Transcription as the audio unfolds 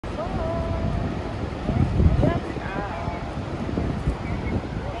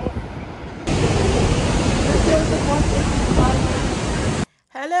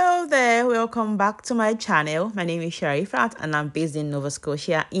Hello there, welcome back to my channel. My name is Sherifat and I'm based in Nova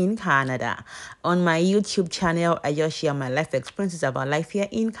Scotia in Canada. On my YouTube channel, I just share my life experiences about life here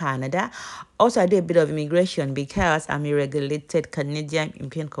in Canada. Also, I do a bit of immigration because I'm a regulated Canadian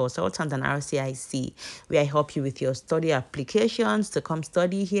immigrant consultant and RCIC, where I help you with your study applications to come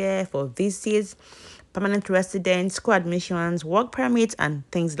study here for visits, permanent residence, school admissions, work permits, and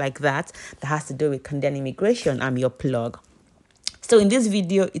things like that has to do with Canadian immigration. I'm your plug. So in this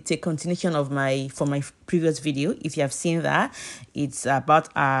video, it's a continuation of my previous video. If you have seen that, it's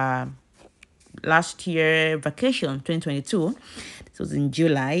about last year vacation 2022. This was in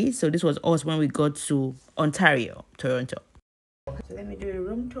July. So this was us when we got to Ontario, Toronto. So let me do a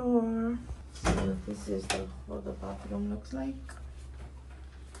room tour. So this is what the bathroom looks like.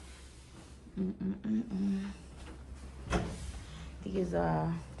 This is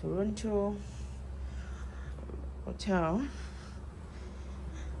Toronto hotel.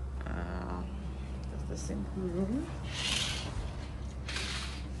 That's the simple room.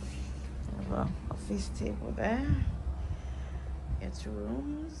 Have an office table there. Get 2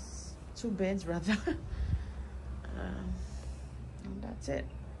 rooms, 2 beds rather. And that's it.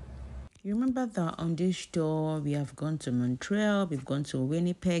 You remember that on this tour we have gone to Montreal, we've gone to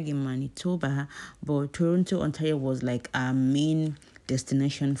Winnipeg in Manitoba, but Toronto, Ontario was like our main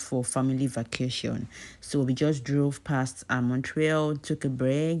destination for family vacation. So we just drove past Montreal, took a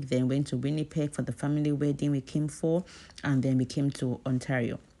break, then went to Winnipeg for the family wedding we came for, and then we came to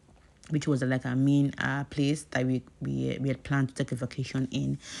Ontario, which was like our main place that we had planned to take a vacation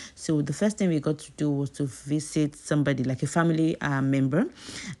in. So the first thing we got to do was to visit somebody, like a family member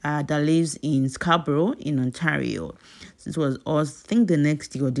that lives in Scarborough in Ontario. So this was us, I think the next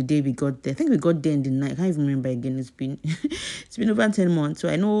day or the day we got there. I think we got there in the night. I can't even remember again. It's been it's been over 10 months. So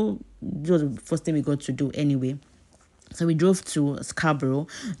I know it was the first thing we got to do anyway. So we drove to Scarborough.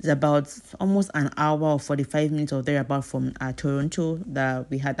 It's about almost an hour or 45 minutes or thereabout from Toronto that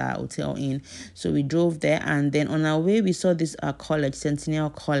we had our hotel in. So we drove there, and then on our way we saw this college, Centennial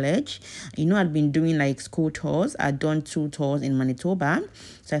College. You know, I'd been doing like school tours. I'd done 2 tours in Manitoba.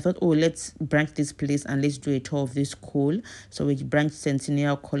 So I thought, oh, let's branch this place and let's do a tour of this school. So we branched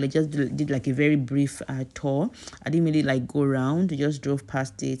Centennial College, just did like a very brief tour. I didn't really like go around, just drove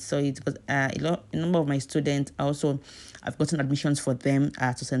past it. So it was a number of my students also, I've gotten admissions for them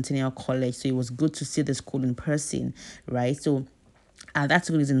to Centennial College. So it was good to see the school in person, right? So that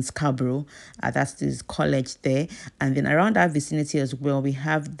school is in Scarborough. That's this college there. And then around that vicinity as well, we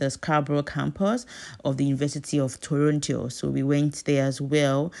have the Scarborough campus of the University of Toronto. So we went there as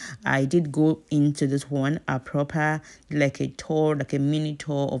well. I did go into this one, a proper, like a tour, like a mini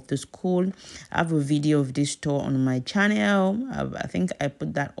tour of the school. I have a video of this tour on my channel. I think I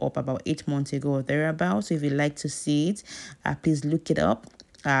put that up about 8 months ago or thereabouts. So if you'd like to see it, please look it up.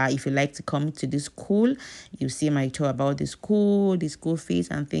 If you like to come to this school, you see my tour about the school fees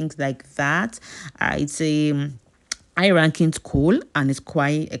and things like that. It's a high-ranking school and it's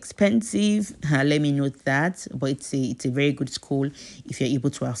quite expensive. Let me note that, but it's a very good school if you're able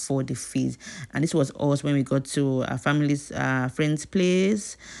to afford the fees. And this was us when we got to our family's friend's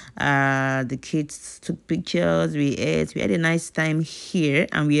place. The kids took pictures, we ate, we had a nice time here,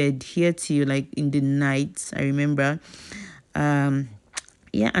 and we had here till like in the night, I remember.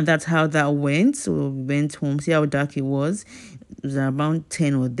 Yeah, and that's how that went. So we went home, see how dark it was. It was around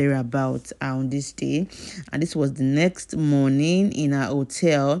 10 or thereabouts on this day. And this was the next morning in our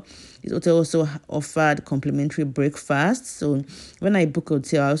hotel. This hotel also offered complimentary breakfast. So when I book a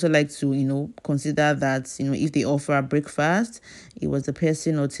hotel, I also like to, consider that, if they offer a breakfast. It was the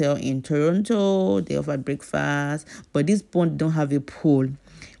Pearson Hotel in Toronto. They offered breakfast. But this one don't have a pool,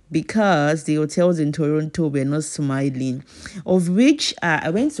 because the hotels in Toronto were not smiling. Of which I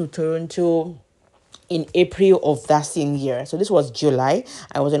went to Toronto in April of that same year. So this was July.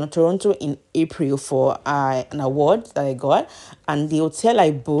 I was in Toronto in April for an award that I got. And the hotel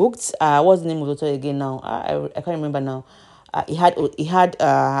I booked, what's the name of the hotel again now? I can't remember now. It had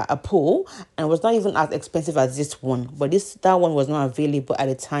a pool, and it was not even as expensive as this one, but that one was not available at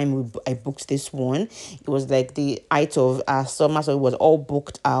the time I booked this one. It was like the height of summer, so it was all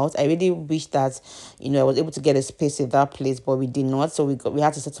booked out. I really wish that I was able to get a space in that place, but we did not, so we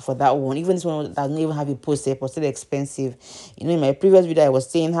had to settle for that one. Even this one doesn't even have a pool set, but still expensive. In my previous video I was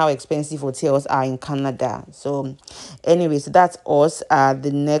saying how expensive hotels are in Canada. So anyway, so that's us.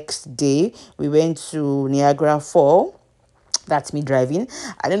 The next day we went to Niagara Falls. That's me driving.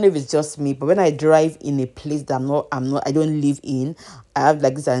 I don't know if it's just me, but when I drive in a place that I don't live in, I have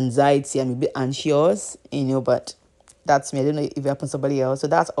like this anxiety. I'm a bit anxious, but that's me. I don't know if it happens to somebody else. So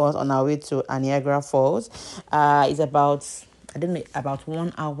that's us on our way to Niagara Falls. It's about I don't know, about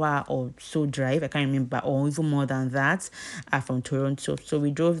 1 hour or so drive. I can't remember, or even more than that, from Toronto. So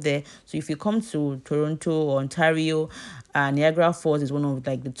we drove there. So if you come to Toronto or Ontario, Niagara Falls is one of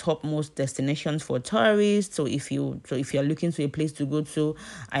like the topmost destinations for tourists. So if you're looking for a place to go to,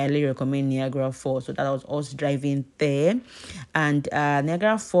 I highly recommend Niagara Falls. So that was us driving there. And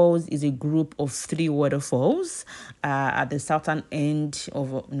Niagara Falls is a group of 3 waterfalls at the southern end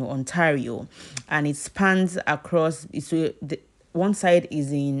of Ontario, and it spans across. One side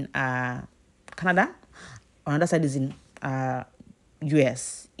is in Canada, another side is in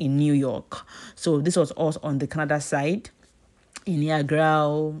US, in New York. So this was us on the Canada side in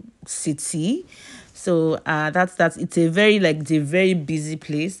Niagara City. So that's it's a very busy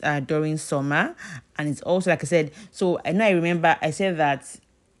place during summer, and it's also, like I said. So I remember I said that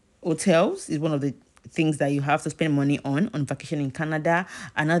hotels is one of the things that you have to spend money on vacation in Canada.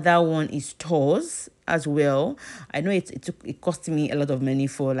 Another one is tours as well. I know it cost me a lot of money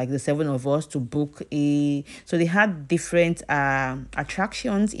for like the 7 of us to book so they had different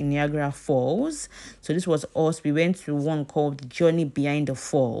attractions in Niagara Falls. So this was us. We went to one called Journey Behind the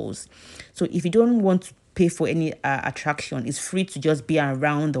Falls. So if you don't want to pay for any attraction, it's free to just be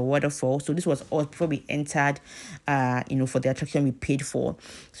around the waterfall. So this was all before we entered for the attraction we paid for.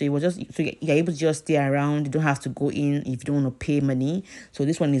 So it was just, so you're able to just stay around. You don't have to go in if you don't want to pay money. So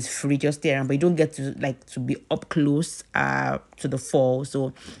this one is free, just stay around, but you don't get to be up close to the fall.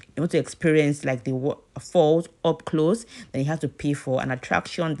 So you want to experience like the falls up close, then you have to pay for an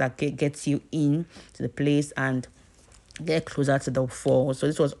attraction that gets you in to the place and get closer to the fall. So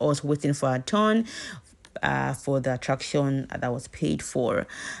this was us waiting for our turn for the attraction that was paid for.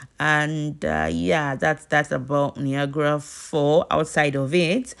 And that's about Niagara Falls. Outside of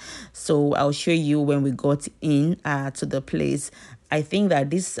it, so I'll show you when we got in to the place. I think that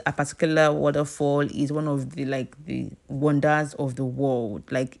this particular waterfall is one of the wonders of the world.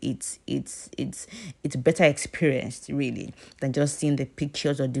 Like it's better experienced really than just seeing the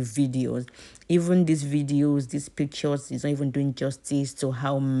pictures or the videos. Even these videos, these pictures is not even doing justice to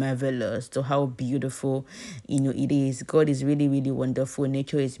how marvelous, to how beautiful it is. God is really, really wonderful.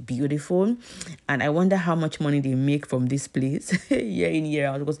 Nature is beautiful, and I wonder how much money they make from this place year in year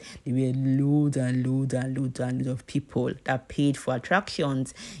out, because there were loads and loads and loads and loads of people that paid for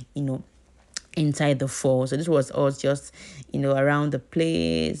attractions inside the fall. So this was us just around the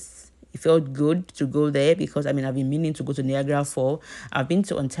place. It felt good to go there because I've been meaning to go to Niagara Falls. I've been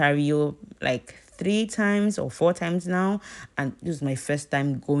to Ontario like 3 times or 4 times now, and this is my first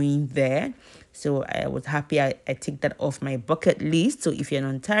time going there. So I was happy I ticked that off my bucket list. So if you're in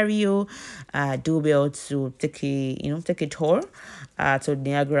Ontario, do well to take a tour to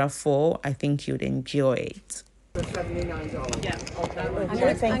Niagara Falls. I think you'd enjoy it. $79. Yeah.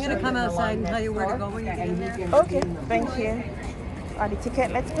 Okay. I'm gonna come outside and tell you where to go when you get in there. Okay, thank you. The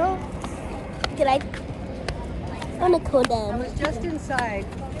ticket, let's go. I want to go down. I was just inside,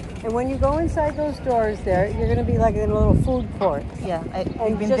 and when you go inside those doors there, you're going to be like in a little food court. Yeah,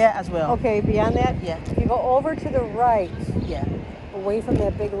 I've been there as well. Okay, beyond that, yeah. You go over to the right. Yeah. Away from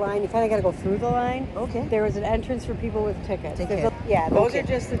that big line, you kind of got to go through the line. Okay. There is an entrance for people with tickets. Yeah, those are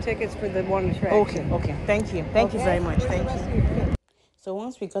just the tickets for the one attraction. Okay. Thank you very much. Thank you. So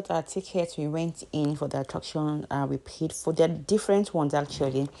once we got our tickets, we went in for the attraction we paid for. There are different ones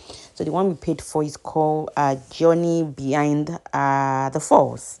actually. So the one we paid for is called Journey Behind the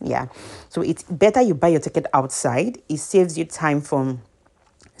Falls. Yeah. So it's better you buy your ticket outside. It saves you time from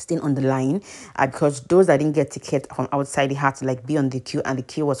staying on the line because those that didn't get ticket from outside, they had to be on the queue, and the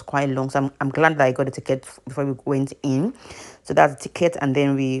queue was quite long. So I'm glad that I got a ticket before we went in. So that's the ticket, and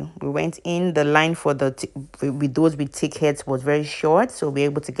then we went in. The line for with those with tickets was very short, so we were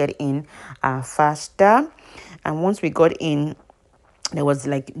able to get in faster. And once we got in, there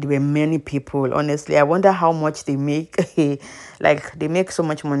were many people. Honestly, I wonder how much they make. They make so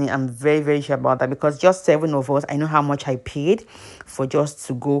much money. I'm very, very sure about that because just 7 of us, I know how much I paid for just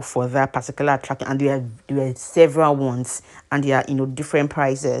to go for that particular attraction, and there were several ones, and they are different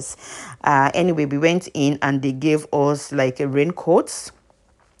prices. Anyway, we went in and they gave us a raincoats,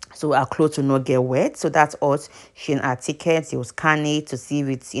 so our clothes will not get wet. So that's us showing our tickets. It was scan it to see if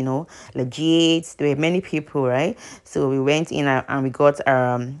it's legit. There were many people, right? So we went in and we got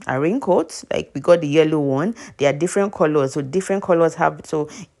a raincoat. We got the yellow one. There are different colors, so different colors have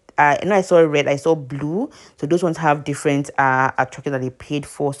and I saw red, I saw blue. So those ones have different attractions that they paid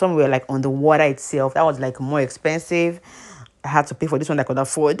for. Some were on the water itself. That was more expensive. I had to pay for this one that I could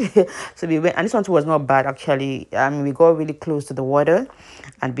afford. So we went, and this one too was not bad actually. We got really close to the water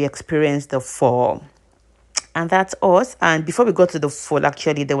and we experienced the fall. And that's us. And before we got to the fall,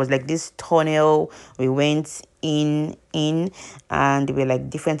 actually, there was like this tunnel we went in, and there were like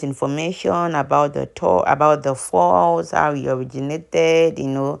different information about the tour, about the falls, how it originated,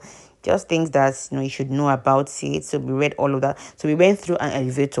 just things that you should know about it. So we read all of that. So we went through an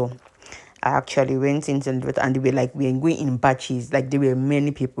elevator. I actually went into the elevator, and they were like, we were going in batches. Like, there were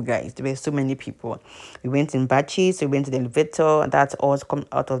many people, guys. There were so many people. We went in batches. So we went to the elevator, and that's us come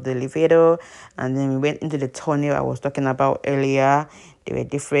out of the elevator. And then we went into the tunnel I was talking about earlier. There were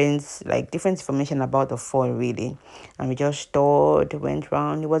different information about the fall, really. And we just stored, went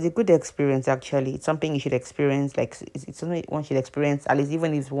around. It was a good experience, actually. It's something you should experience. Like, it's something one should experience, at least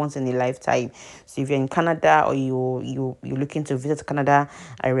even if it's once in a lifetime. So if you're in Canada, or you're looking to visit Canada,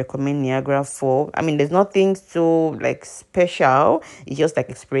 I recommend Niagara Fall. I mean, there's nothing so like special. It's just like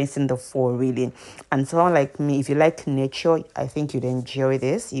experiencing the fall, really. And someone like me, if you like nature, I think you'd enjoy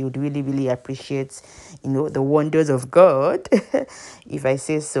this. You'd really, really appreciate, the wonders of God, if I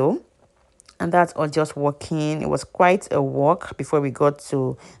say so. And that's all just walking. It was quite a walk before we got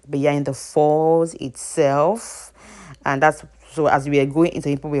to behind the falls itself. And that's so as we were going into,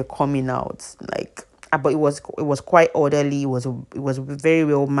 people were coming out, like, but it was quite orderly. It was very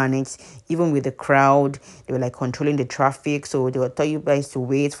well managed. Even with the crowd, they were like controlling the traffic, so they would tell you guys to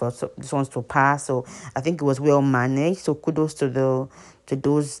wait for this ones to pass. So I think it was well managed. So kudos to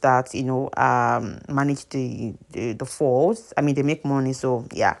those that manage the falls. I mean, they make money, so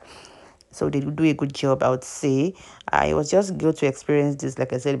yeah. So they do a good job, I would say. It was just good to experience this,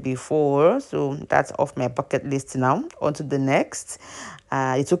 like I said before. So that's off my bucket list now. On to the next.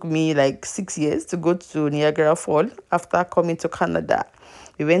 It took me like 6 years to go to Niagara Fall after coming to Canada.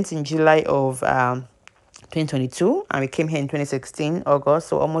 We went in July of 2022, and we came here in 2016 August,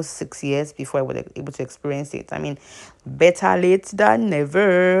 so almost 6 years before I was able to experience it. I mean, better late than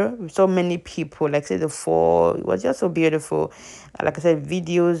never. So many people, like say the fall, it was just so beautiful. Like I said,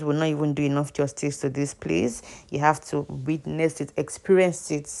 videos will not even do enough justice to this place. You have to witness it,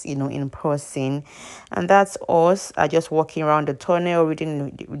 experience it, in person. And that's us. Just walking around the tunnel,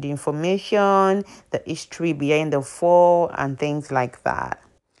 reading the information, the history behind the fall, and things like that.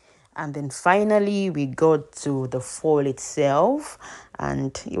 And then finally, we got to the fall itself,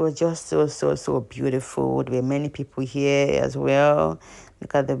 and it was just so beautiful. There were many people here as well.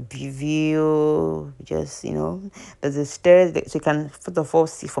 Look at the view, just, there's the stairs, so you can first of all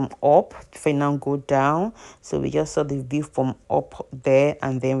see from up before you now go down. So we just saw the view from up there,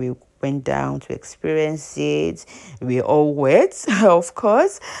 and then we went down to experience it. We're all wet, of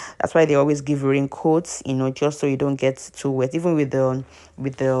course. That's why they always give raincoats, just so you don't get too wet. Even with the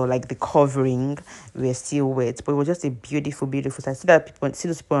like the covering, we're still wet. But it was just a beautiful sight. See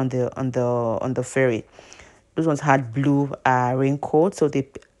those people on the ferry. Those ones had blue raincoat, so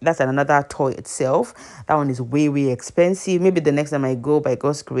that's another toy itself. That one is way expensive. Maybe the next time I go, by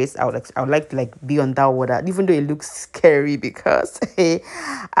God's grace, I would like to like be on that water, even though it looks scary because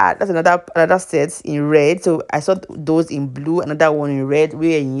that's another set in red. So I saw those in blue, another one in red,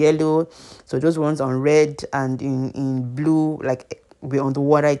 we are in yellow. So those ones on red and in blue, like, we're on the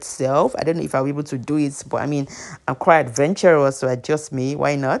water itself. I don't know if I'll be able to do it, but I mean, I'm quite adventurous, so just me,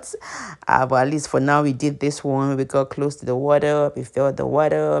 why not? But at least for now, we did this one. We got close to the water, we felt the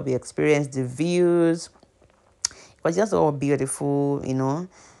water, we experienced the views. It was just all beautiful,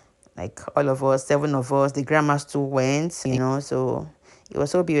 like all of us, 7 of us, the grandmas too went, so it was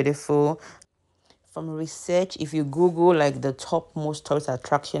so beautiful. From research, if you Google like the top most tourist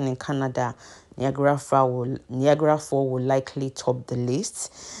attraction in Canada, Niagara Fall will likely top the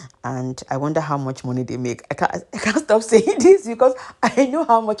list. And I wonder how much money they make. I can't stop saying this because I know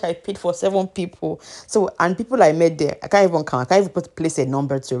how much I paid for 7 people. So, and people I met there, I can't even count. I can't even place a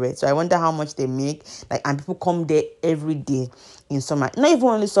number to it. So I wonder how much they make. Like, and people come there every day in summer. Not even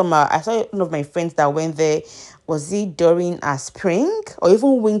only summer. I saw one of my friends that went there. Was it during a spring or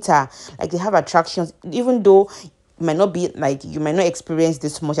even winter? Like, they have attractions, even though might not be like you might not experience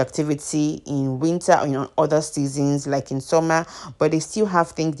this much activity in winter or in other seasons like in summer, but they still have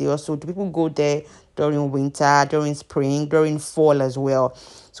things. They also do. People go there during winter, during spring, during fall as well.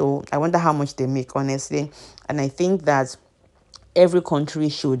 So I wonder how much they make, honestly. And I think that every country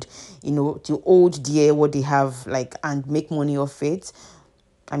should, to hold dear what they have, like, and make money off it.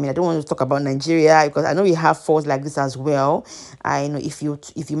 I mean, I don't want to talk about Nigeria because I know we have falls like this as well. I know if you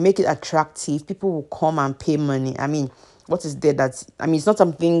make it attractive, people will come and pay money. I mean, what is there that, I mean, it's not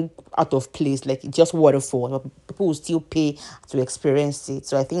something out of place, like it's just waterfall, but people will still pay to experience it.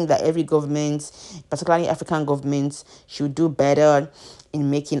 So I think that every government, particularly African governments, should do better in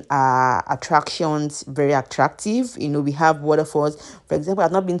making our attractions very attractive. We have waterfalls. For example,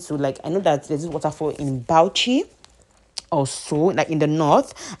 I've not been to, like, I know that there's this waterfall in Bauchi also, like in the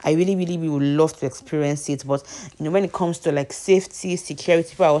north. I really really we would love to experience it, but when it comes to like safety, security,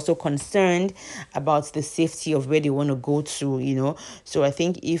 people are also concerned about the safety of where they want to go to. So I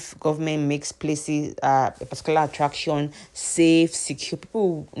think if government makes places, a particular attraction safe, secure,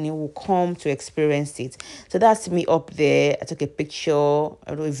 people will come to experience it. So that's me up there. I took a picture,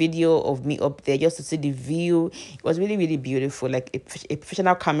 a video of me up there just to see the view. It was really really beautiful. Like a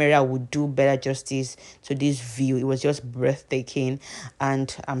professional camera would do better justice to this view. It was just breathtaking,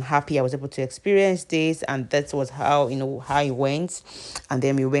 and I'm happy I was able to experience this. And that was how how it went. And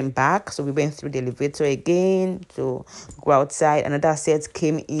then we went back, so we went through the elevator again to go outside. Another set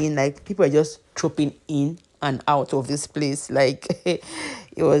came in, like people are just trooping in and out of this place. Like it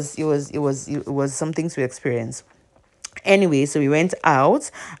was something to experience. Anyway, so we went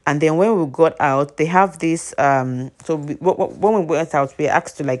out, and then when we got out, they have this when we went out, we were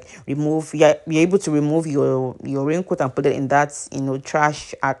asked to like remove, you're able to remove your raincoat and put it in that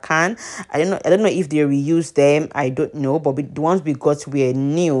trash can. I don't know if they reuse them, I don't know, but the ones we got were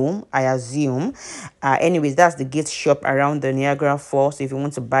new, I assume. Anyways, that's the gift shop around the Niagara Falls. So if you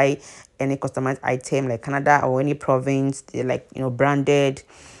want to buy any customized item like Canada or any province, they're like branded.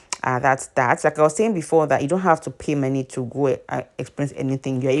 That's that. Like I was saying before, that you don't have to pay money to go experience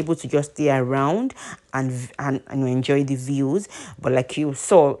anything. You're able to just stay around and enjoy the views. But like you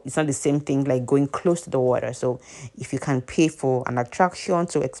saw, it's not the same thing like going close to the water. So if you can pay for an attraction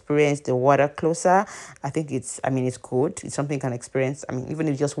to experience the water closer, I think it's good. It's something you can experience. Even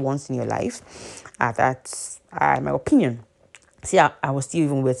if just once in your life. That's my opinion. See, I was still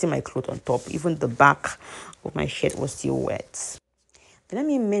even wetting my clothes on top. Even the back of my shirt was still wet. Let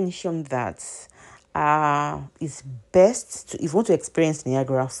me mention that it's best to, if you want to experience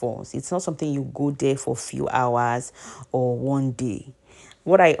Niagara Falls, it's not something you go there for a few hours or one day.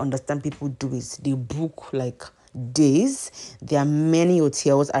 What I understand people do is they book like days. There are many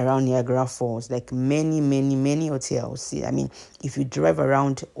hotels around Niagara Falls, like many, many, many hotels. See, if you drive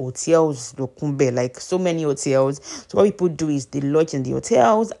around hotels, Lokumbe, like so many hotels. So what people do is they lodge in the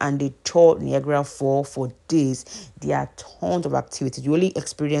hotels and they tour Niagara Falls for days. There are tons of activities. You only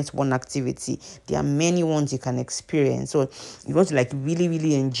experience one activity. There are many ones you can experience. So you want to like really,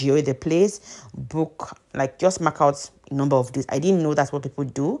 really enjoy the place, book, like just mark out a number of days. I didn't know that's what people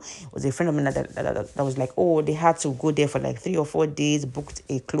do. It was a friend of mine that was like, oh, they had to go there for like 3 or 4 days, booked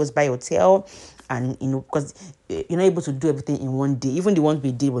a close by hotel. And because you're not able to do everything in one day. Even the ones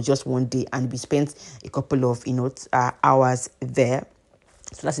we did was just one day, and we spent a couple of hours there.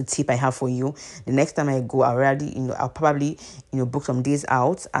 So that's a tip I have for you. The next time I go, I'll probably, book some days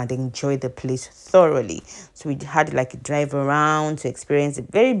out and enjoy the place thoroughly. So we had like a drive around to experience a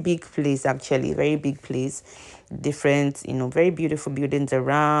very big place, actually, very big place. Different, very beautiful buildings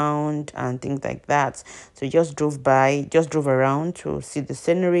around and things like that. So we just drove around to see the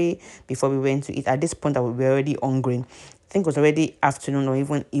scenery before we went to eat. At this point, we were already hungry. I think it was already afternoon or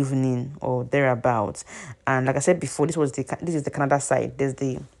even evening or thereabouts. And like I said before, this is the Canada side. There's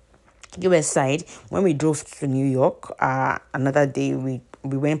the US side. When we drove to New York, another day we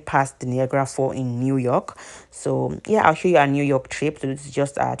went past the Niagara Falls in New York. So yeah, I'll show you our New York trip. So this is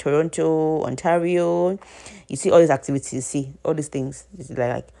just Toronto, Ontario. You see all these activities, see all these things. This is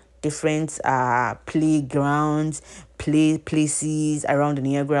like different playgrounds, places around the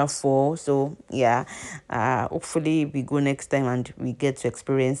Niagara Falls. So yeah, hopefully we go next time and we get to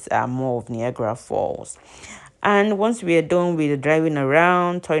experience more of Niagara Falls. And once we are done with the driving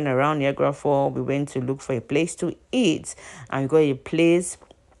around, touring around Niagara Falls, we went to look for a place to eat, and we got a place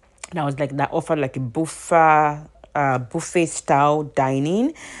that offered like a buffet style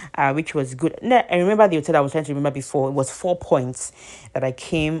dining, which was good. I remember the hotel I was trying to remember before. It was 4 Points that I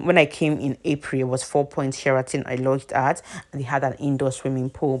came when I came in April. It was 4 Points Sheraton I lodged at, and they had an indoor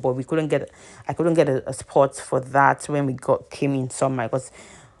swimming pool, but I couldn't get a spot for that when we came in summer because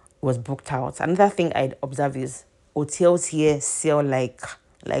it was booked out. Another thing I'd observe is hotels here sell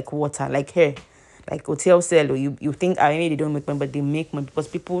like water, like hair. Like hotel sell, or you think maybe they don't make money, but they make money because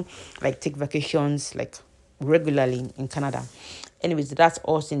people like take vacations like regularly in Canada. Anyways, that's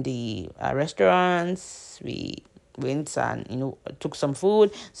us in the restaurants. We went and took some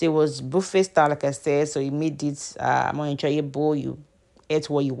food. So it was buffet style, like I said. So it made it more enjoyable. You ate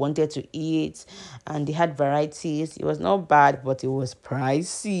what you wanted to eat, and they had varieties. It was not bad, but it was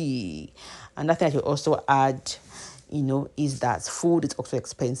pricey. And that thing I should also add, is that food is also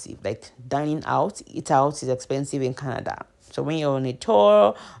expensive. Like dining out, eat out is expensive in Canada. So when you're on a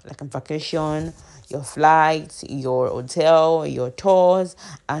tour, like on vacation, your flights, your hotel, your tours,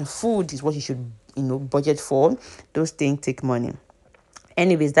 and food is what you should, budget for. Those things take money.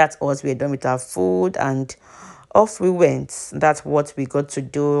 Anyways, that's us. We're done with our food and off we went. That's what we got to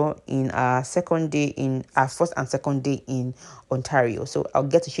do in our first and second day in Ontario. So I'll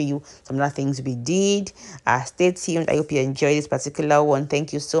get to show you some other things we did. Stay tuned. I hope you enjoyed this particular one.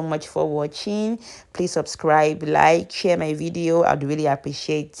 Thank you so much for watching. Please subscribe, like, share my video. I'd really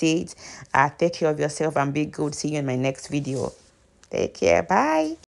appreciate it. Take care of yourself and be good. See you in my next video. Take care. Bye.